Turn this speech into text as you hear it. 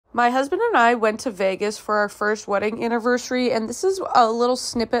My husband and I went to Vegas for our first wedding anniversary, and this is a little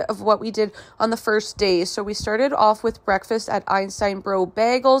snippet of what we did on the first day. So we started off with breakfast at Einstein Bro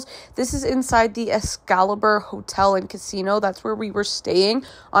Bagels. This is inside the Excalibur Hotel and Casino. That's where we were staying.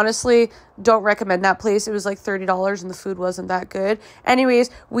 Honestly, don't recommend that place. It was like $30 and the food wasn't that good. Anyways,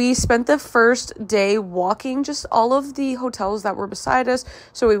 we spent the first day walking just all of the hotels that were beside us.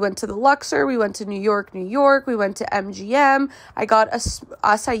 So we went to the Luxor, we went to New York, we went to MGM. I got a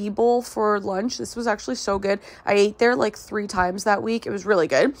acai bowl for lunch. This was actually so good. I ate there like 3 times that week. It was really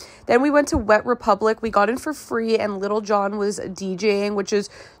good. Then we went to Wet Republic. We got in for free and Little John was DJing, which is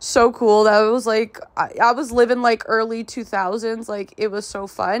so cool. That was like, I was living like early 2000s. Like, it was so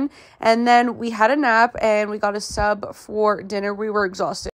fun. And then we had a nap and we got a sub for dinner. We were exhausted.